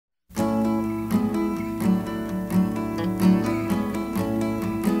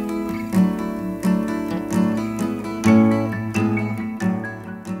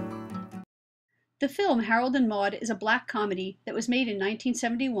The film Harold and Maude is a black comedy that was made in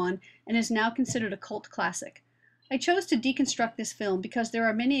 1971 and is now considered a cult classic. I chose to deconstruct this film because there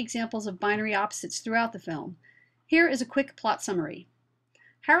are many examples of binary opposites throughout the film. Here is a quick plot summary.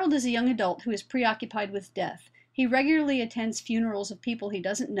 Harold is a young adult who is preoccupied with death. He regularly attends funerals of people he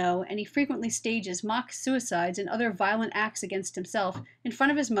doesn't know, and he frequently stages mock suicides and other violent acts against himself in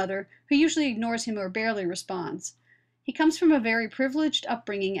front of his mother, who usually ignores him or barely responds. He comes from a very privileged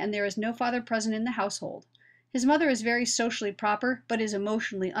upbringing, and there is no father present in the household. His mother is very socially proper, but is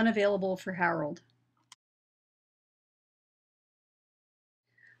emotionally unavailable for Harold.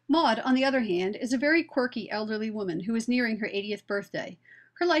 Maude, on the other hand, is a very quirky elderly woman who is nearing her 80th birthday.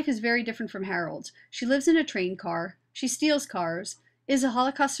 Her life is very different from Harold's. She lives in a train car, she steals cars, is a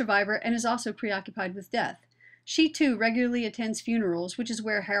Holocaust survivor, and is also preoccupied with death. She, too, regularly attends funerals, which is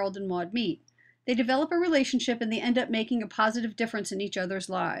where Harold and Maude meet. They develop a relationship and they end up making a positive difference in each other's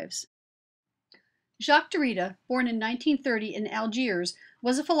lives. Jacques Derrida, born in 1930 in Algiers,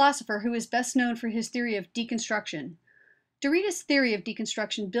 was a philosopher who is best known for his theory of deconstruction. Derrida's theory of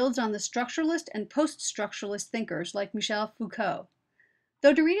deconstruction builds on the structuralist and post-structuralist thinkers like Michel Foucault.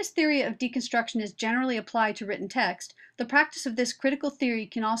 Though Derrida's theory of deconstruction is generally applied to written text, the practice of this critical theory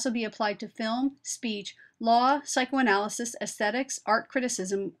can also be applied to film, speech, law, psychoanalysis, aesthetics, art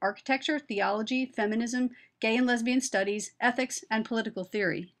criticism, architecture, theology, feminism, gay and lesbian studies, ethics, and political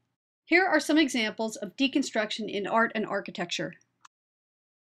theory. Here are some examples of deconstruction in art and architecture.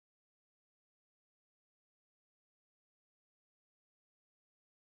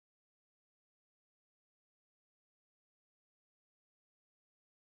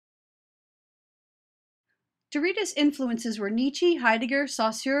 Derrida's influences were Nietzsche, Heidegger,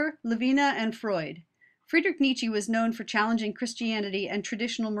 Saussure, Levinas, and Freud. Friedrich Nietzsche was known for challenging Christianity and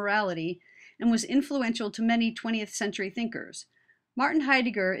traditional morality, and was influential to many 20th century thinkers. Martin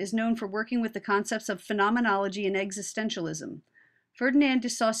Heidegger is known for working with the concepts of phenomenology and existentialism. Ferdinand de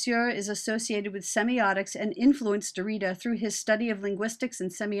Saussure is associated with semiotics and influenced Derrida through his study of linguistics and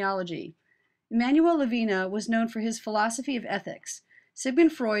semiology. Emmanuel Levinas was known for his philosophy of ethics.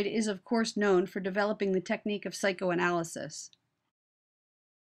 Sigmund Freud is of course known for developing the technique of psychoanalysis.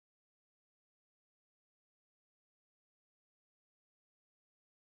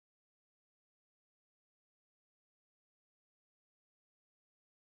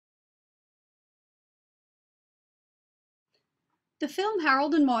 The film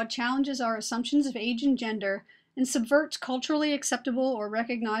Harold and Maude challenges our assumptions of age and gender and subverts culturally acceptable or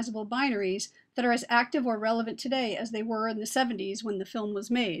recognizable binaries that are as active or relevant today as they were in the 70s when the film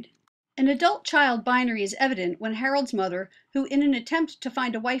was made. An adult-child binary is evident when Harold's mother, who in an attempt to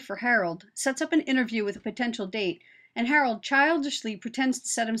find a wife for Harold, sets up an interview with a potential date, and Harold childishly pretends to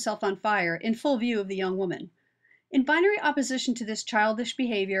set himself on fire in full view of the young woman. In binary opposition to this childish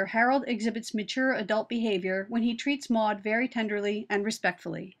behavior, Harold exhibits mature adult behavior when he treats Maude very tenderly and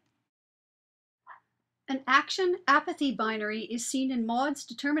respectfully. An action-apathy binary is seen in Maude's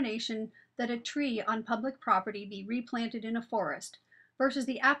determination that a tree on public property be replanted in a forest, versus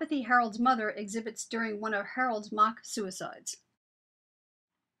the apathy Harold's mother exhibits during one of Harold's mock suicides.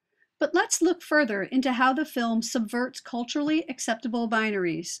 But let's look further into how the film subverts culturally acceptable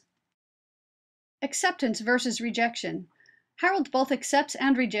binaries. Acceptance versus rejection. Harold both accepts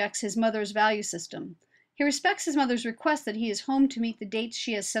and rejects his mother's value system. He respects his mother's request that he is home to meet the dates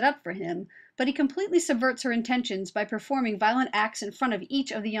she has set up for him, but he completely subverts her intentions by performing violent acts in front of each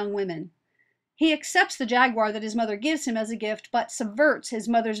of the young women. He accepts the jaguar that his mother gives him as a gift, but subverts his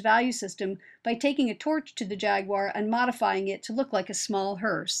mother's value system by taking a torch to the jaguar and modifying it to look like a small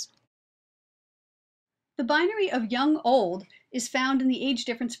hearse. The binary of young-old is found in the age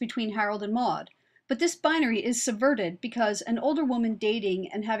difference between Harold and Maude, but this binary is subverted because an older woman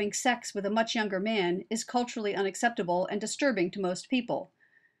dating and having sex with a much younger man is culturally unacceptable and disturbing to most people.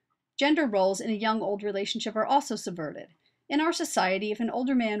 Gender roles in a young-old relationship are also subverted. In our society, if an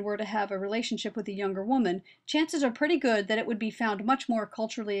older man were to have a relationship with a younger woman, chances are pretty good that it would be found much more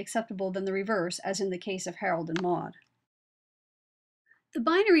culturally acceptable than the reverse, as in the case of Harold and Maude. The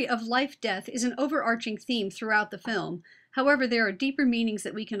binary of life-death is an overarching theme throughout the film. However, there are deeper meanings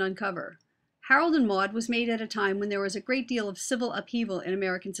that we can uncover. Harold and Maude was made at a time when there was a great deal of civil upheaval in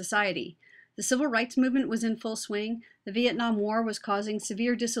American society. The civil rights movement was in full swing, the Vietnam War was causing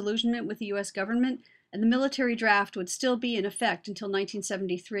severe disillusionment with the U.S. government, and the military draft would still be in effect until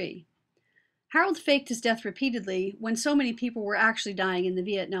 1973. Harold faked his death repeatedly when so many people were actually dying in the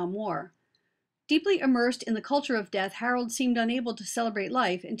Vietnam War. Deeply immersed in the culture of death, Harold seemed unable to celebrate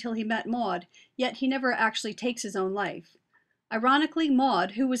life until he met Maude, yet he never actually takes his own life. Ironically,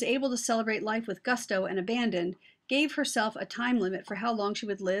 Maude, who was able to celebrate life with gusto and abandon, gave herself a time limit for how long she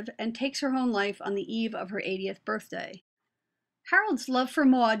would live, and takes her own life on the eve of her 80th birthday. Harold's love for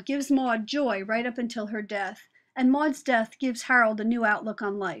Maude gives Maude joy right up until her death, and Maude's death gives Harold a new outlook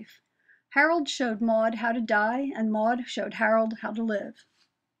on life. Harold showed Maude how to die, and Maude showed Harold how to live.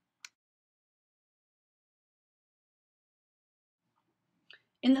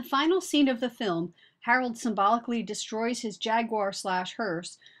 In the final scene of the film, Harold symbolically destroys his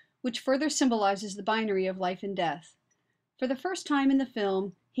Jaguar/hearse, which further symbolizes the binary of life and death. For the first time in the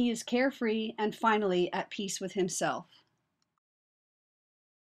film, he is carefree and finally at peace with himself.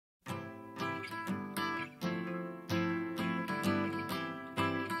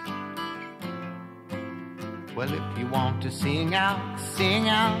 Well, if you want to sing out, sing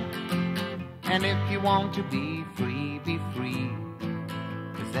out. And if you want to be free, be free.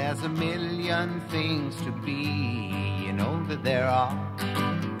 'Cause there's a million things to be, you know that there are.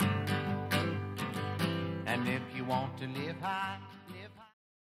 And if you want to live high, live